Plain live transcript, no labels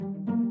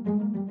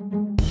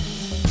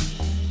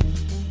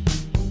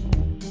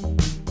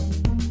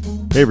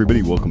Hey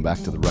everybody, welcome back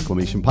to the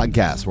Reclamation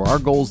Podcast, where our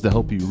goal is to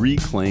help you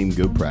reclaim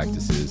good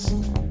practices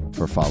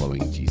for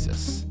following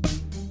Jesus.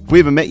 If we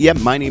haven't met yet,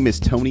 my name is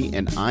Tony,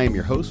 and I am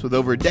your host. With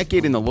over a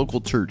decade in the local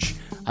church,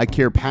 I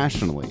care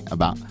passionately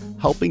about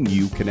helping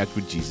you connect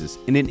with Jesus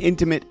in an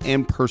intimate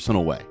and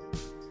personal way.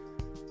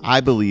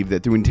 I believe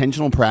that through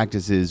intentional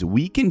practices,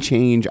 we can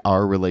change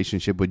our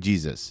relationship with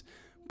Jesus,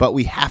 but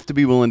we have to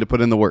be willing to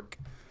put in the work.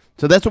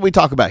 So that's what we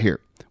talk about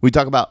here. We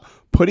talk about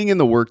putting in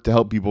the work to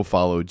help people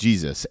follow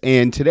Jesus.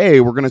 And today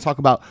we're going to talk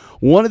about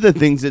one of the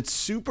things that's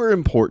super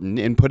important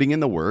in putting in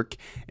the work,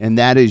 and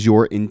that is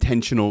your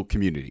intentional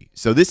community.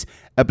 So this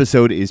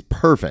episode is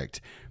perfect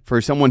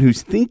for someone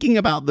who's thinking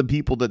about the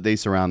people that they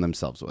surround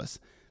themselves with.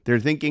 They're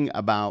thinking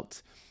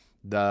about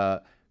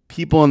the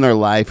people in their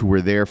life who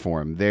are there for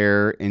them,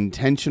 their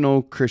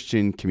intentional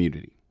Christian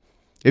community.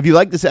 If you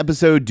like this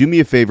episode, do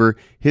me a favor,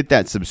 hit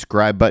that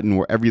subscribe button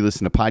wherever you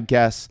listen to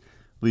podcasts.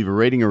 Leave a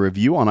rating or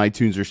review on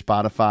iTunes or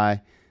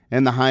Spotify.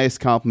 And the highest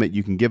compliment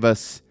you can give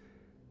us,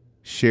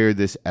 share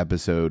this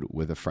episode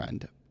with a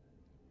friend.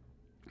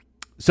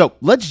 So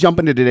let's jump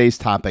into today's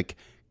topic,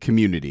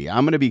 community.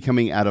 I'm going to be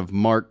coming out of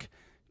Mark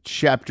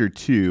chapter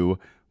 2.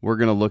 We're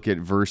going to look at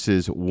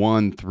verses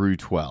 1 through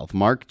 12.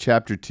 Mark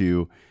chapter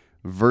 2,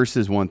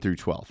 verses 1 through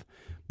 12.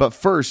 But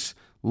first,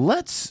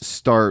 let's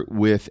start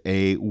with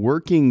a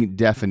working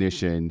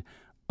definition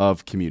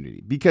of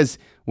community, because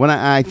when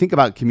I think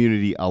about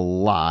community a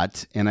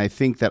lot, and I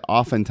think that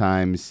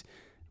oftentimes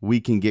we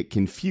can get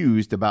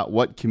confused about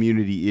what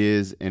community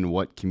is and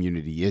what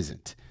community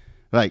isn't.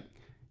 Like,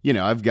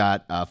 I've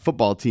got a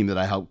football team that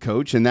I help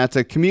coach, and that's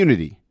a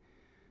community.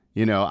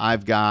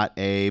 I've got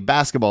a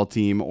basketball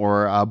team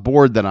or a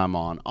board that I'm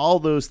on. All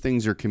those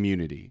things are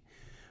community.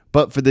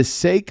 But for the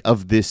sake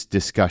of this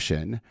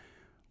discussion,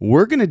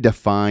 we're going to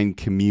define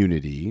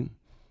community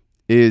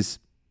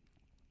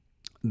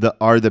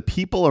are the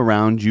people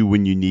around you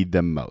when you need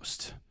them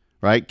most,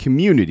 right?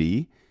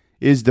 Community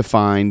is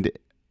defined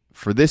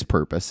for this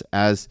purpose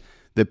as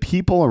the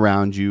people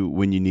around you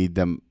when you need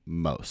them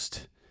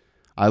most.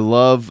 I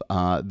love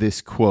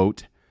this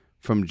quote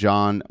from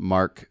John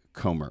Mark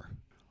Comer.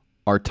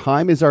 Our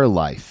time is our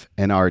life,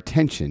 and our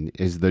attention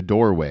is the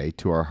doorway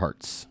to our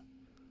hearts.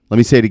 Let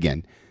me say it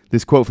again.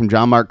 This quote from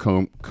John Mark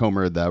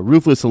Comer, The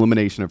Ruthless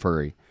Elimination of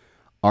Hurry.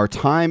 Our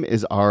time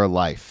is our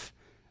life,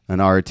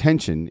 and our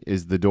attention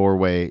is the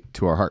doorway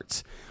to our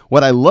hearts.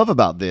 What I love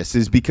about this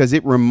is because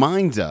it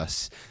reminds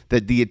us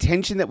that the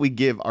attention that we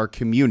give our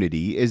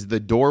community is the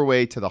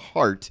doorway to the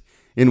heart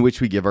in which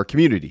we give our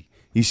community.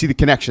 You see the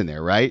connection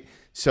there, right?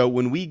 So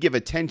when we give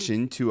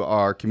attention to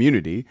our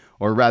community,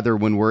 or rather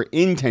when we're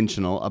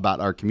intentional about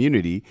our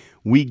community,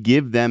 we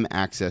give them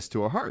access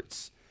to our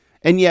hearts.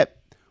 And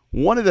yet,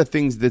 one of the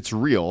things that's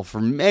real for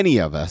many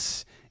of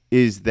us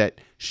is that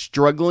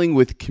struggling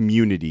with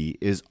community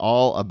is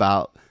all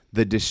about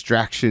the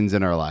distractions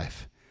in our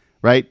life,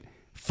 right?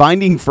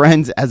 Finding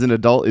friends as an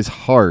adult is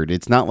hard.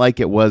 It's not like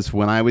it was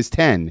when I was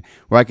 10,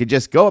 where I could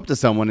just go up to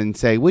someone and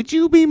say, "Would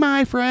you be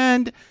my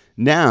friend?"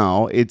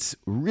 Now it's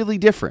really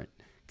different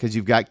because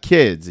you've got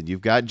kids and you've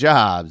got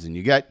jobs and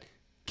you got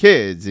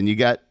kids and you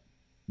got,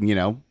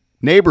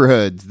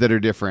 neighborhoods that are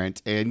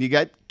different and you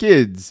got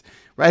kids,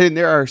 right? And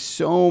there are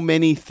so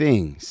many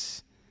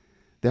things.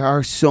 There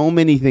are so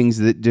many things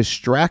that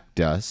distract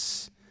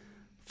us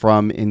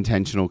from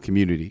intentional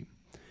community.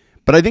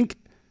 But I think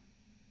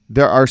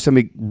there are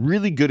some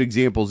really good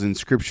examples in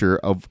Scripture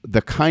of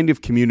the kind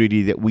of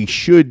community that we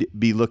should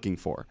be looking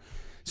for.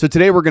 So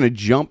today we're going to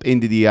jump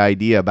into the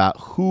idea about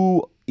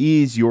who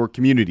is your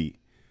community.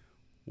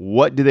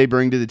 What do they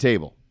bring to the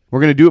table? We're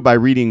going to do it by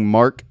reading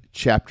Mark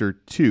chapter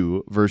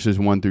 2, verses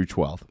 1 through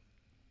 12.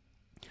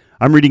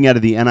 I'm reading out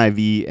of the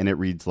NIV, and it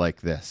reads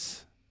like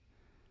this.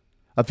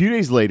 A few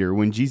days later,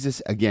 when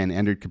Jesus again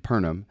entered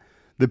Capernaum,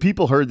 the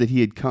people heard that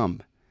he had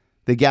come.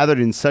 They gathered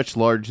in such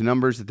large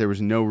numbers that there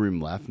was no room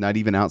left, not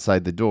even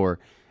outside the door,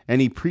 and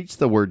he preached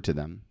the word to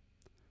them.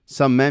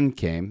 Some men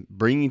came,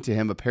 bringing to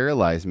him a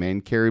paralyzed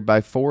man carried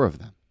by 4 of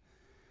them.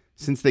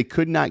 Since they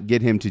could not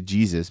get him to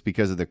Jesus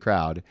because of the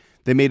crowd,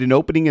 they made an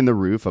opening in the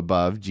roof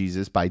above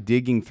Jesus by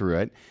digging through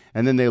it,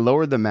 and then they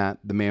lowered the mat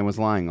the man was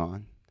lying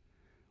on.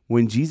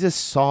 When Jesus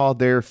saw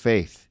their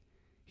faith,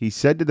 he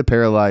said to the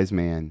paralyzed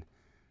man,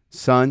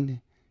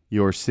 "Son,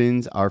 your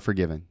sins are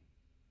forgiven."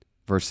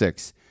 Verse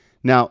 6.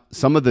 Now,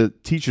 some of the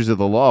teachers of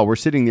the law were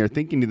sitting there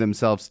thinking to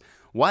themselves,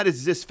 "Why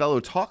does this fellow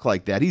talk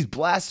like that? He's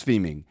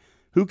blaspheming.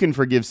 Who can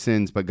forgive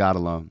sins but God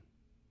alone?"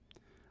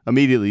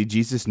 Immediately,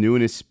 Jesus knew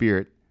in his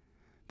spirit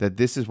that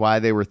this is why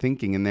they were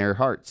thinking in their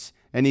hearts.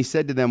 And he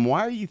said to them,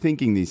 "Why are you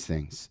thinking these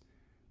things?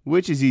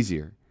 Which is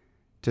easier,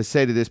 to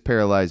say to this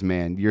paralyzed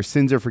man, 'Your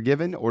sins are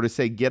forgiven,' or to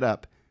say, 'Get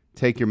up,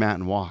 take your mat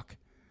and walk'?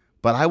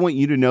 But I want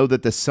you to know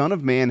that the Son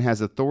of Man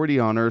has authority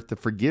on earth to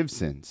forgive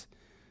sins."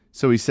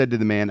 So he said to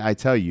the man, "I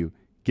tell you,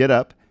 get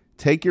up,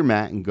 take your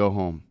mat, and go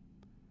home."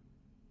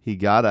 He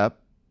got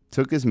up,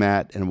 took his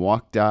mat, and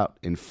walked out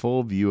in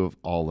full view of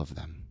all of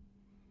them.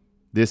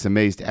 This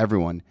amazed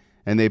everyone,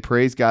 and they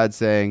praised God,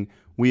 saying,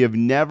 "We have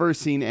never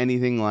seen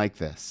anything like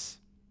this."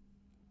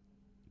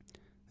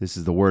 This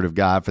is the word of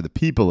God for the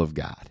people of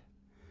God.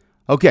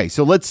 Okay,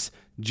 so let's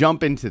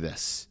jump into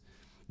this.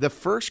 The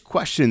first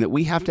question that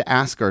we have to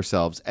ask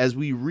ourselves as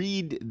we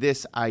read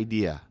this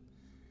idea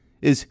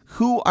is,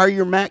 who are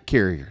your mat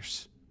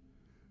carriers?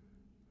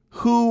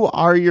 Who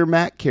are your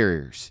mat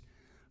carriers?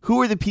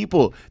 Who are the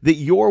people that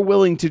you're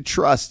willing to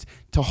trust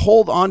to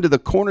hold on to the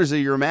corners of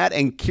your mat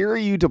and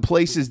carry you to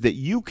places that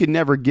you could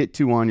never get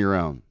to on your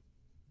own?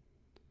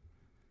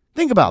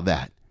 Think about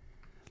that.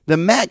 The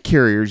mat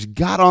carriers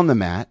got on the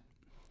mat.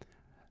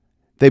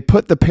 They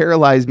put the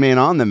paralyzed man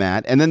on the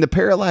mat, and then the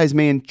paralyzed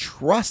man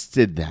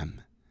trusted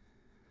them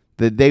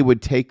that they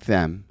would take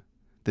him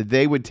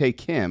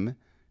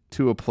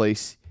to a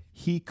place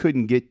he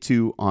couldn't get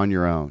to on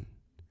your own.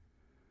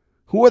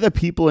 Who are the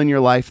people in your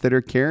life that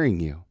are carrying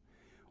you?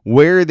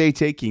 Where are they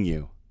taking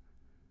you?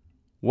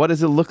 What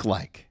does it look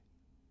like?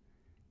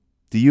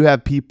 Do you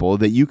have people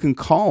that you can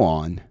call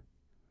on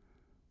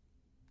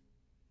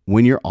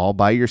when you're all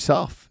by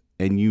yourself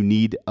and you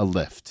need a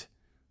lift,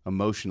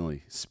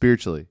 emotionally,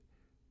 spiritually,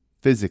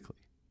 physically?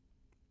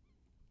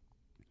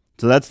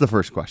 So that's the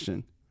first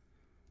question.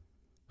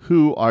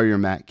 Who are your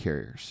mat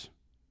carriers?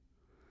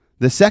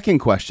 The second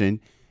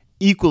question,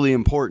 equally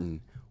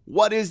important,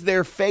 what is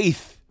their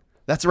faith?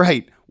 That's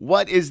right.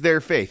 What is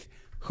their faith?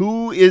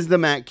 Who is the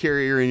mat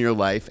carrier in your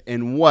life,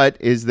 and what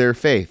is their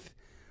faith?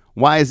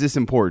 Why is this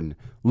important?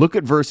 Look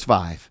at verse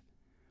 5.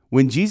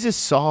 When Jesus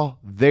saw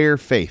their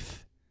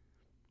faith,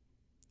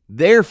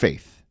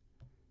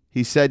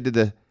 he said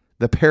to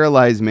the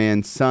paralyzed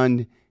man,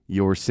 "Son,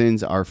 your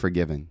sins are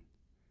forgiven."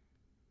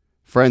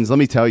 Friends, let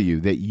me tell you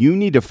that you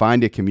need to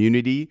find a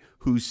community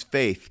whose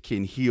faith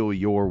can heal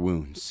your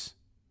wounds.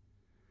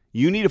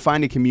 You need to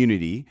find a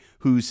community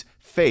whose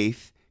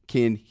faith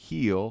can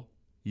heal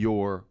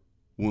your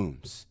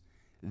wounds.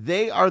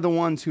 They are the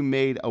ones who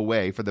made a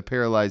way for the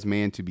paralyzed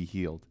man to be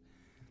healed.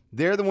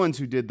 They're the ones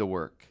who did the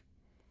work.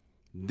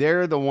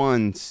 They're the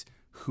ones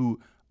who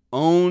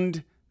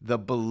owned the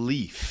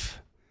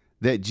belief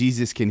that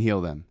Jesus can heal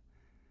them.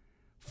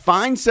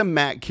 Find some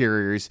mat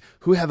carriers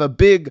who have a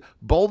big,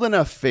 bold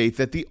enough faith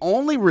that the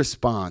only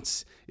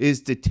response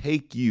is to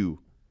take you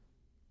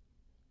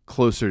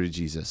closer to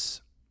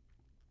Jesus.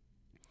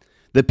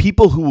 The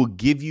people who will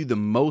give you the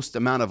most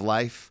amount of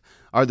life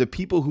are the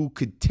people who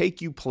could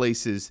take you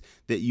places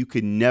that you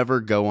could never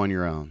go on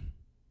your own.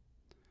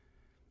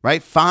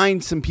 Right?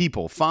 Find some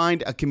people,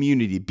 find a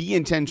community, be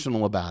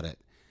intentional about it,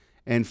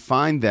 and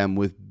find them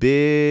with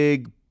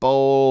big,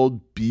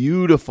 bold,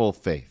 beautiful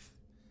faith.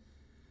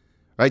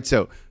 Right?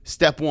 So,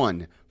 step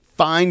 1,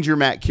 find your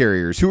mat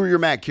carriers. Who are your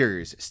mat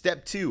carriers?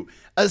 Step 2,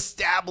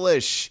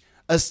 establish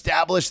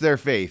their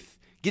faith.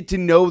 Get to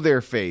know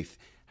their faith.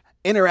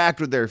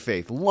 Interact with their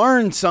faith.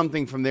 Learn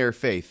something from their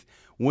faith.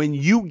 When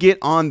you get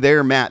on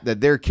their mat that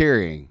they're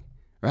carrying,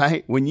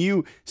 right? When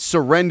you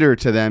surrender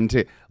to them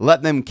to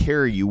let them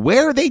carry you,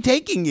 where are they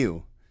taking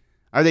you?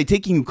 Are they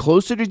taking you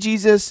closer to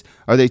Jesus?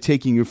 Are they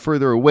taking you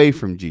further away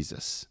from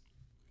Jesus?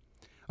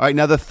 All right,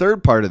 now the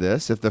third part of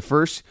this, if the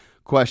first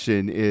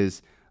question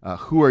is,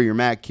 who are your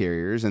mat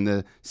carriers? And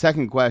the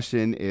second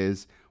question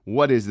is,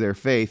 what is their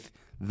faith?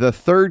 The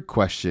third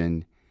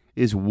question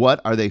is,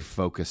 what are they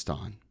focused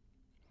on?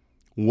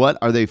 What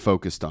are they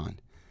focused on?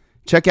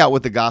 Check out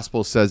what the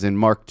gospel says in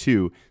Mark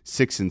 2,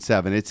 6 and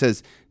 7. It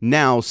says,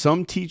 "Now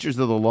some teachers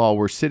of the law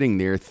were sitting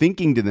there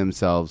thinking to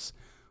themselves,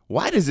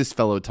 'Why does this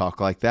fellow talk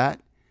like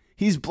that?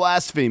 He's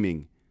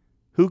blaspheming.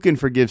 Who can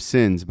forgive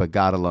sins but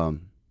God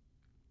alone?'"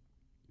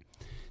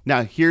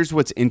 Now, here's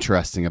what's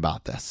interesting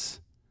about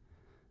this.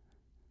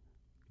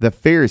 The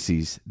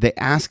Pharisees, they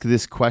ask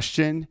this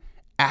question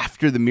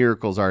after the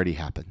miracles already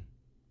happened.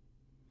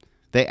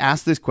 They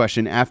ask this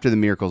question after the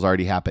miracles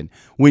already happened.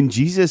 When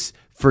Jesus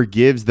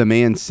forgives the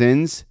man's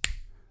sins,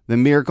 the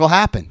miracle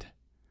happened.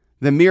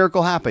 The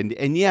miracle happened.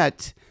 And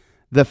yet,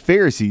 the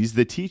Pharisees,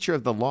 the teacher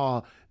of the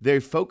law,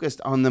 they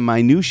focused on the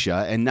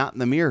minutia and not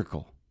the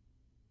miracle.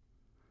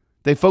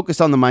 They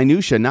focused on the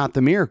minutia, not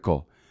the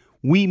miracle.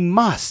 We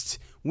must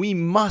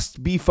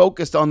be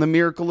focused on the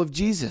miracle of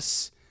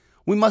Jesus.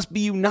 We must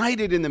be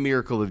united in the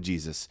miracle of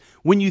Jesus.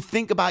 When you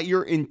think about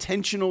your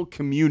intentional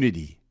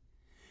community,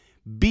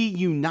 be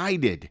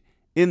united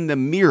in the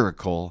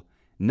miracle,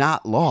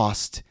 not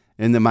lost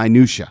in the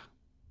minutia.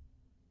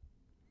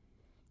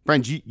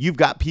 Friends, you've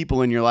got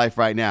people in your life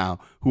right now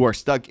who are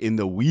stuck in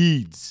the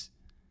weeds,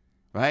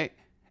 right?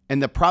 And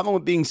the problem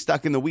with being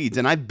stuck in the weeds,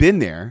 and I've been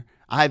there,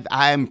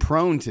 I am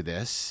prone to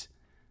this,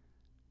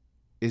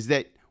 is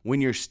that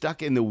when you're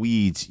stuck in the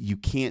weeds, you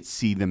can't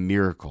see the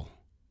miracle.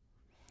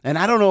 And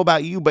I don't know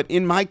about you, but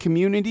in my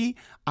community,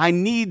 I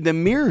need the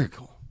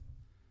miracle,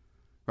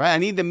 right? I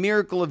need the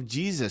miracle of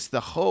Jesus,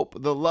 the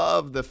hope, the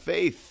love, the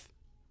faith.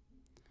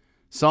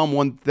 Psalm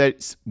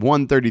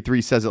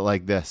 133 says it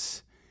like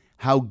this: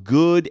 "How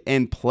good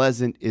and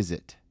pleasant is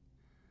it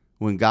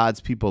when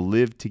God's people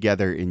live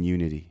together in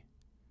unity."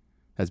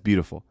 That's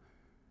beautiful.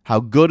 How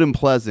good and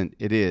pleasant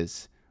it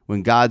is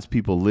when God's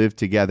people live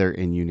together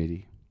in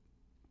unity.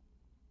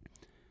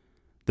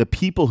 The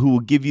people who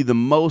will give you the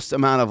most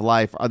amount of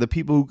life are the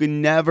people who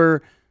can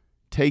never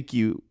take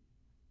you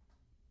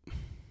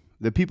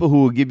the people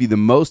who will give you the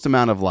most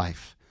amount of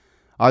life,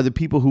 are the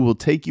people who will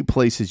take you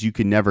places you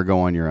can never go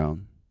on your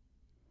own.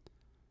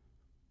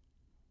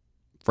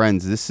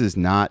 Friends, this is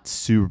not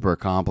super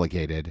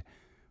complicated,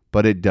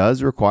 but it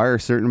does require a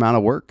certain amount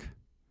of work.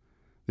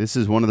 This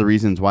is one of the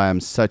reasons why I'm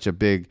such a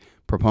big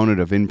proponent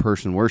of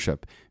in-person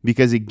worship,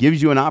 because it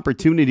gives you an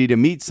opportunity to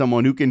meet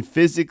someone who can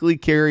physically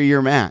carry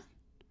your mat.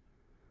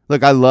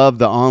 Look, I love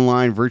the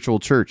online virtual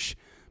church,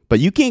 but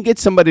you can't get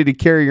somebody to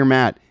carry your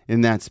mat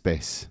in that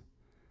space.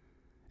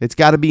 It's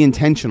got to be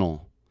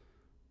intentional,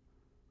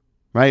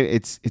 right?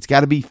 It's got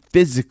to be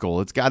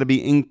physical. It's got to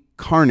be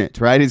incarnate,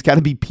 right? It's got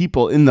to be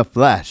people in the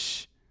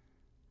flesh.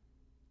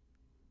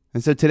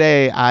 And so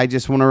today, I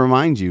just want to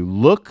remind you,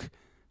 look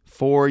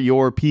for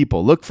your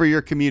people. Look for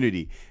your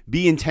community.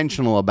 Be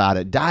intentional about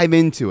it. Dive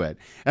into it.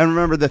 And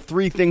remember the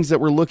 3 things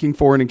that we're looking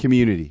for in a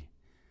community.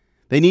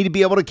 They need to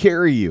be able to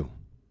carry you.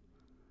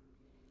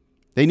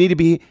 They need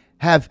to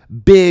have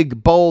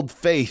big, bold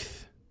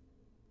faith.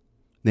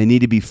 They need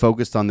to be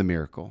focused on the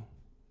miracle.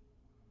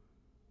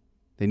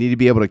 They need to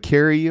be able to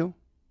carry you.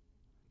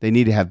 They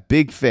need to have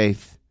big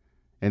faith.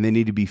 And they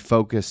need to be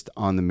focused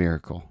on the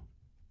miracle.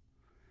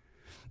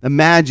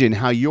 Imagine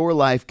how your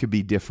life could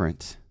be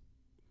different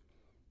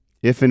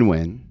if and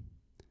when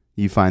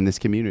you find this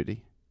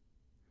community.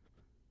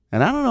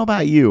 And I don't know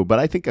about you, but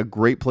I think a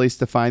great place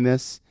to find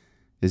this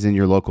is in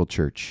your local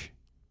church.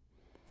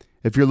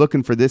 If you're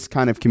looking for this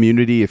kind of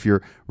community, if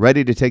you're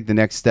ready to take the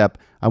next step,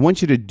 I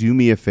want you to do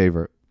me a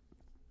favor.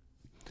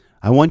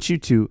 I want you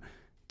to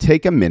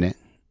take a minute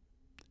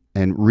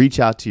and reach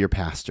out to your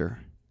pastor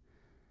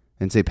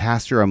and say,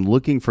 Pastor, I'm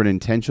looking for an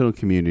intentional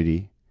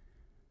community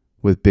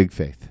with big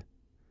faith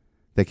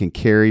that can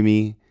carry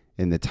me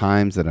in the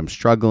times that I'm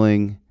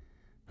struggling,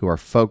 who are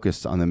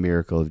focused on the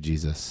miracle of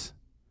Jesus.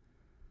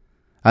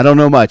 I don't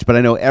know much, but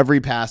I know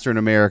every pastor in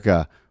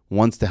America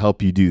wants to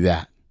help you do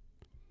that.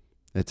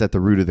 It's at the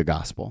root of the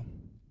gospel.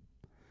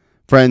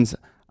 Friends,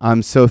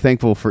 I'm so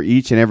thankful for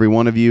each and every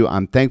one of you.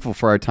 I'm thankful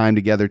for our time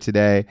together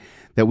today,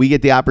 that we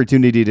get the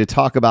opportunity to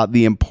talk about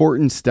the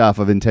important stuff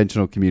of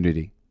intentional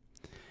community.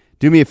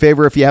 Do me a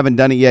favor, if you haven't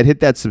done it yet,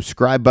 hit that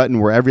subscribe button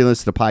wherever you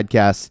listen to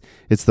podcasts.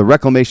 It's the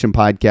Reclamation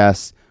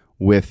Podcast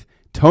with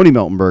Tony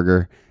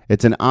Miltenberger.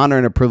 It's an honor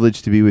and a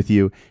privilege to be with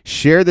you.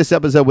 Share this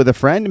episode with a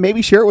friend.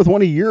 Maybe share it with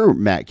one of your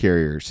mat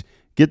carriers.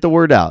 Get the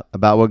word out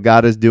about what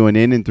God is doing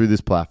in and through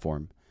this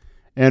platform.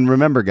 And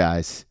remember,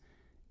 guys,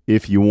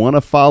 if you want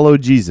to follow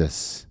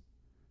Jesus,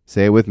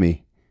 say it with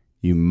me,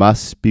 you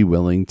must be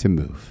willing to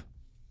move.